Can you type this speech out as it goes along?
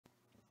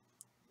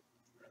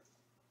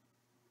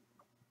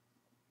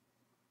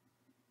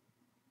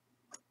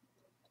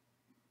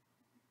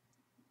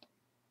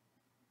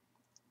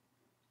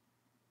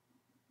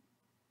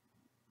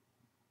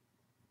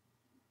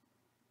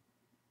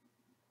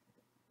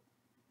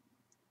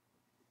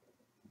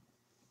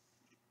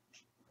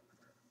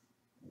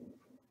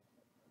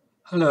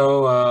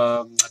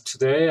Hello,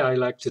 today I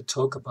like to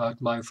talk about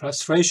my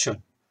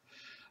frustration.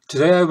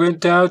 Today I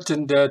went out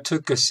and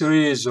took a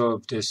series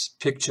of these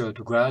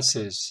pictured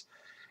grasses.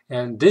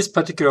 And this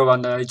particular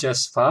one I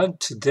just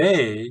found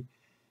today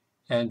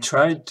and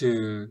tried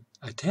to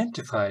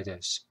identify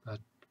this, but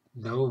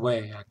no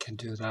way I can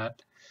do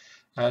that.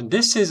 And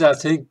this is, I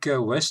think,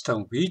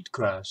 western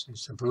wheatgrass.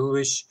 It's a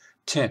bluish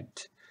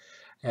tint.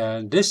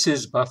 And this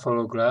is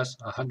buffalo grass.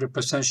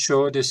 100%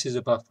 sure this is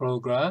a buffalo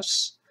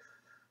grass.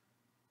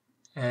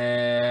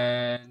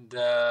 And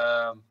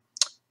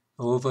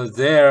over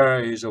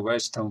there is a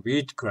western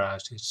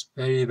wheatgrass. It's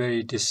very,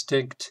 very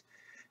distinct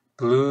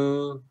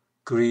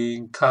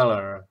blue-green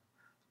color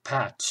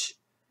patch.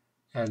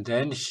 And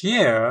then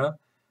here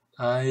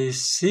I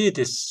see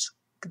this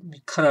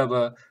kind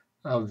of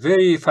a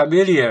very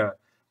familiar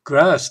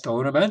grass, the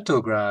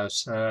ornamental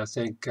grass. I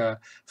think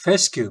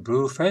fescue,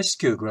 blue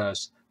fescue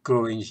grass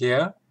growing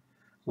here,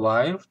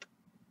 wild.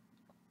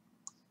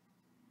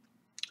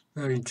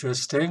 Very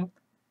interesting.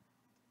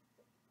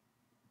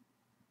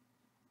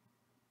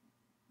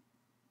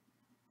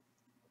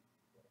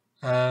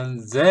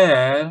 And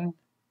then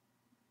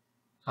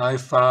I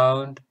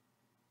found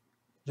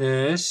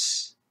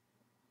this.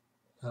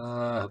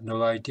 I have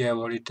no idea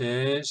what it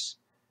is.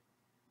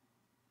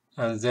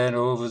 And then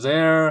over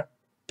there,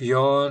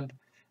 beyond,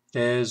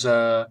 there's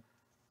a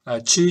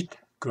cheat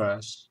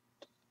grass,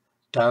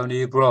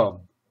 downy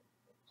brome,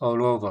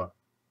 all over.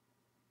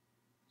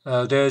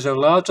 There's a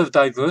lot of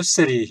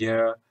diversity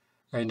here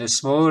in a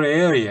small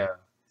area.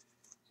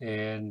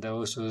 And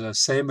also the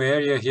same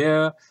area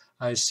here,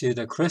 I see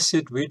the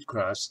crested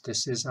wheatgrass.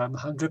 This is, I'm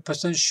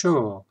 100%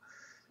 sure,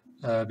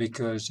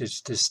 because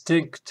it's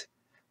distinct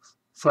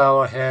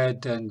flower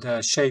head and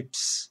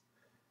shapes.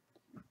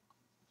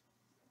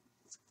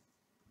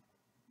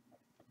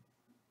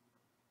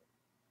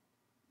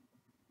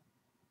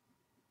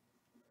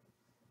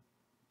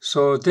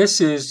 So this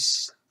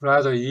is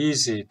rather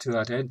easy to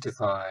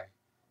identify,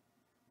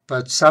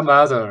 but some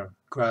other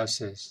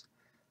grasses,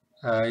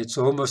 it's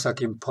almost like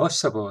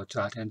impossible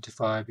to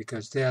identify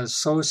because they are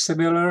so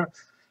similar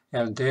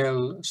and they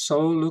so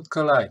look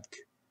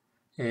alike.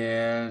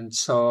 And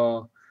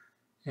so,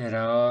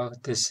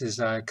 this is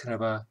a kind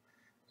of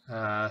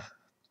a,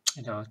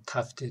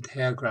 tufted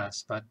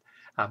hairgrass, but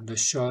I'm not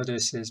sure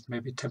this is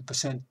maybe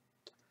 10%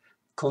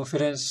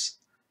 confidence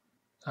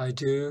I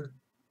do.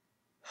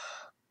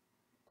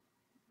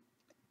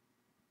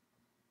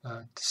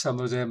 But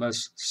some of them are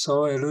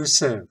so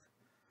elusive.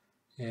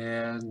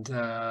 And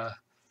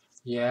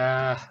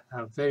yeah,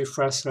 very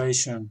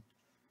frustration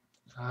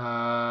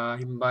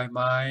in my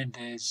mind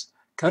is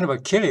kind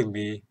of killing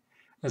me.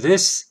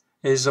 This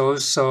is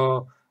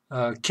also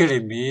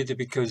killing me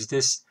because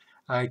this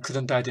I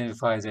couldn't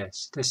identify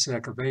this. This is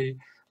like a very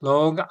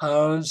long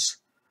arms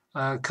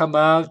come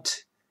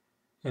out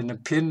in a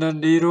pin and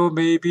needle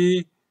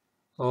maybe,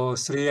 or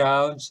 3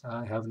 ounce.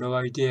 I have no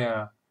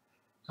idea.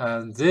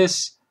 And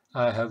this,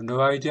 I have no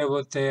idea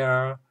what they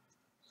are.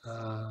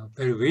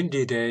 Very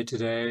windy day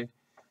today.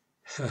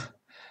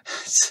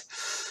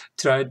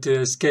 Tried to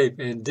escape.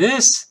 And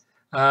this,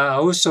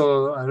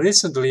 also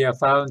recently I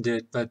found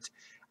it, but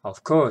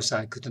of course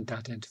I couldn't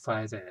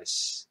identify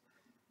this.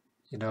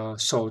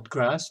 Salt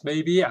grass,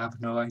 maybe, I have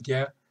no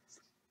idea.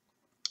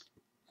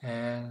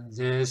 And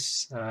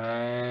this,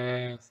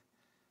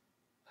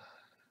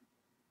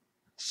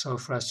 so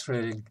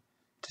frustrating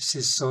to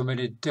see so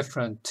many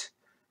different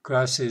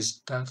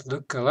grasses that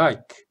look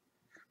alike.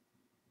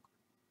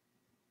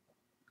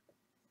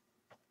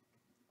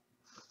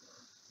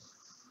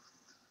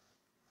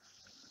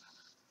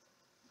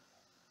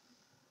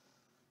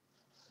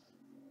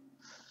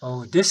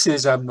 Oh, this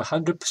is, I'm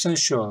 100%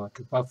 sure,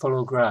 the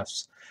buffalo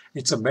grass.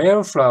 It's a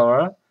male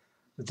flower.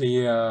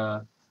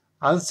 The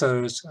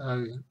anthers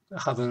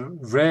have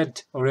a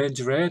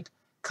orange-red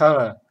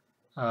color.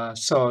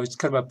 So it's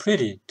kind of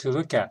pretty to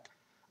look at.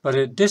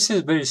 But this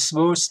is very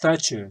small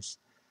statues.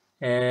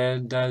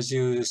 And as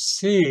you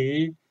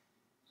see,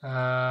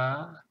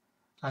 I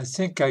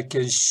think I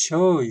can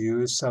show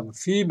you some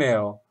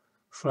female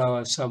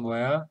flower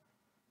somewhere.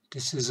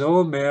 This is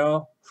all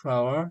male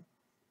flower.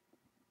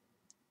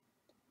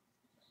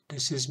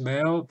 This is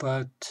male,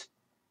 but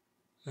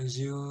as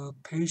you're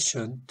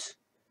patient,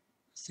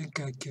 I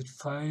think I could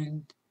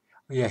find,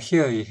 yeah,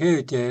 here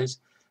it is.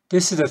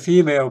 This is the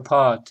female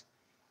part.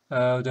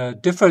 The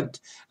different,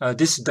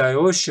 this is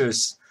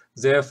dioecious,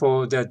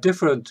 therefore they're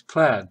different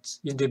plants,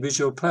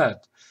 individual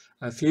plant,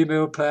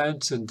 female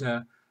plants and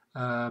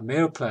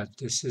male plant.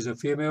 This is a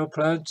female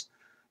plant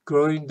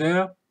growing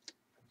there.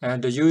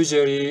 And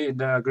usually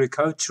in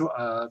agriculture,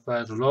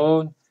 for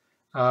lawn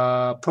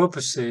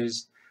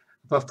purposes,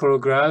 buffalo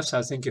grass,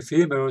 I think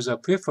females are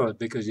preferred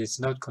because it's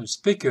not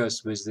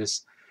conspicuous with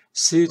this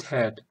seed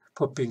head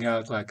popping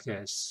out like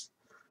this.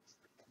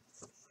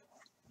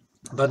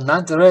 But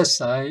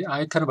nonetheless,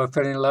 I kind of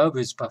fell in love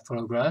with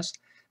buffalo grass.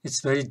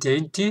 It's very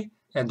dainty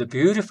and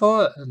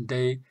beautiful, and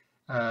they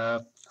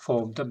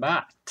form the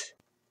mat.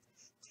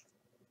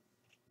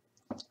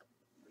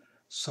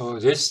 So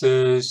this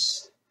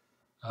is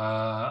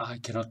I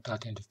cannot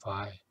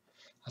identify.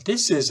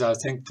 This is, I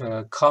think,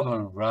 the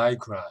common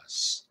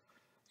ryegrass.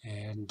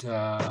 And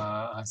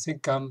I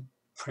think I'm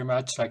pretty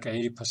much like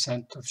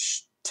 80% of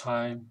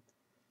time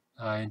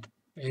and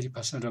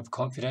 80% of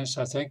confidence,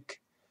 I think.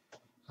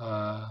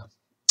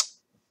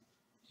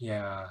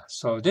 Yeah,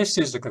 so this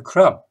is like a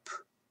crump.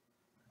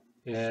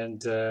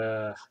 And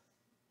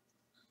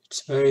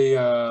it's very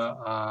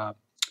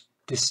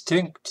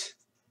distinct,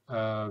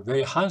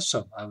 very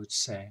handsome, I would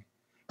say,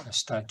 a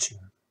statue.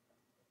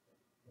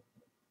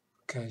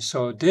 Okay,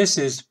 so this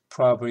is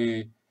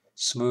probably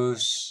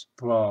smooth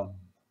brom.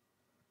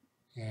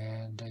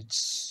 And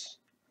it's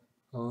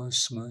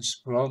smooth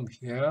brom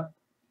here.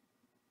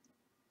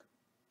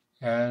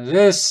 And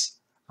this,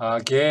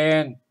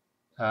 again,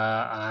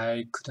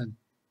 I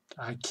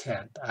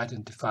can't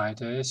identify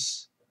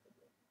this.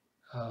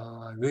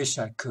 I wish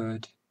I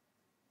could.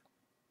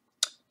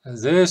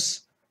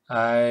 This,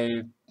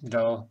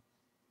 no,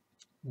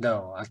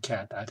 I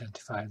can't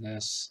identify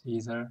this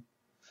either.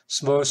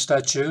 Small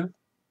statue.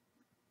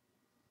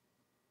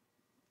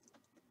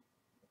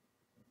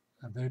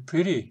 Very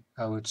pretty,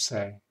 I would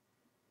say.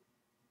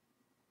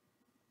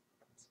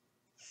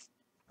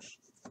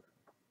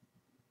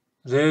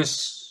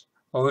 This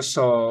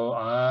also,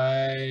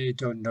 I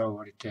don't know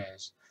what it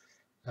is.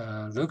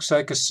 Looks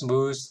like a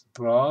smooth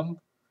brom,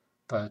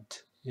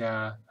 but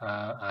yeah,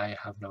 I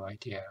have no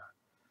idea.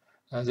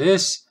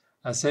 This,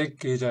 I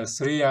think, is a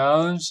 3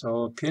 ounce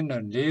or pin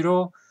and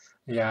needle.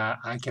 Yeah,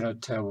 I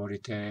cannot tell what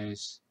it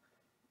is.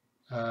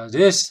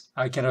 This,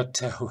 I cannot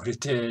tell what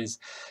it is.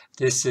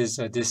 This is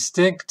a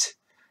distinct,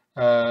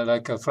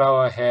 like a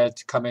flower head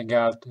coming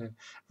out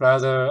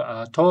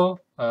rather tall.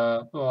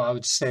 Well, I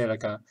would say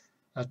like a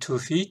 2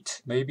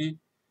 feet, maybe.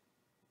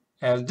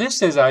 And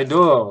this is, I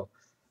know,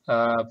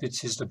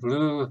 which is the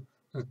blue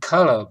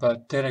color,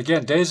 but then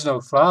again, there is no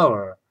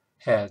flower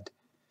head.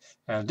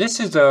 And this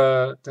is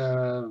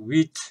the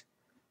wheat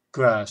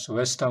grass,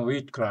 western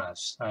wheat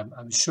grass.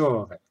 I'm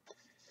sure of it.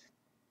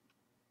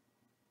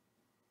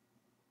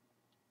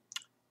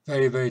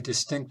 Very, very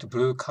distinct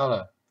blue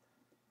color.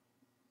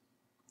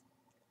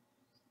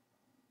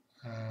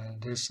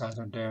 And this, I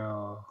don't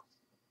know.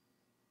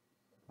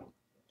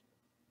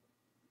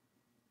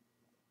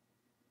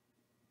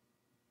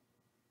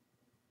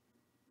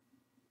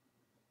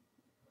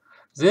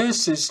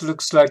 This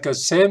looks like the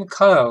same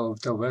color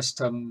of the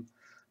western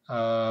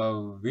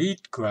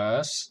wheat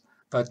grass,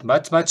 but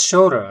much, much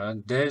shorter,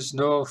 and there's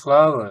no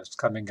flowers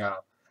coming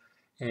out.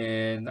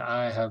 And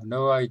I have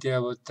no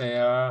idea what they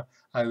are.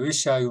 I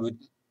wish I would,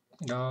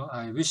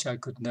 I wish I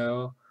could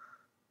know.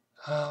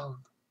 How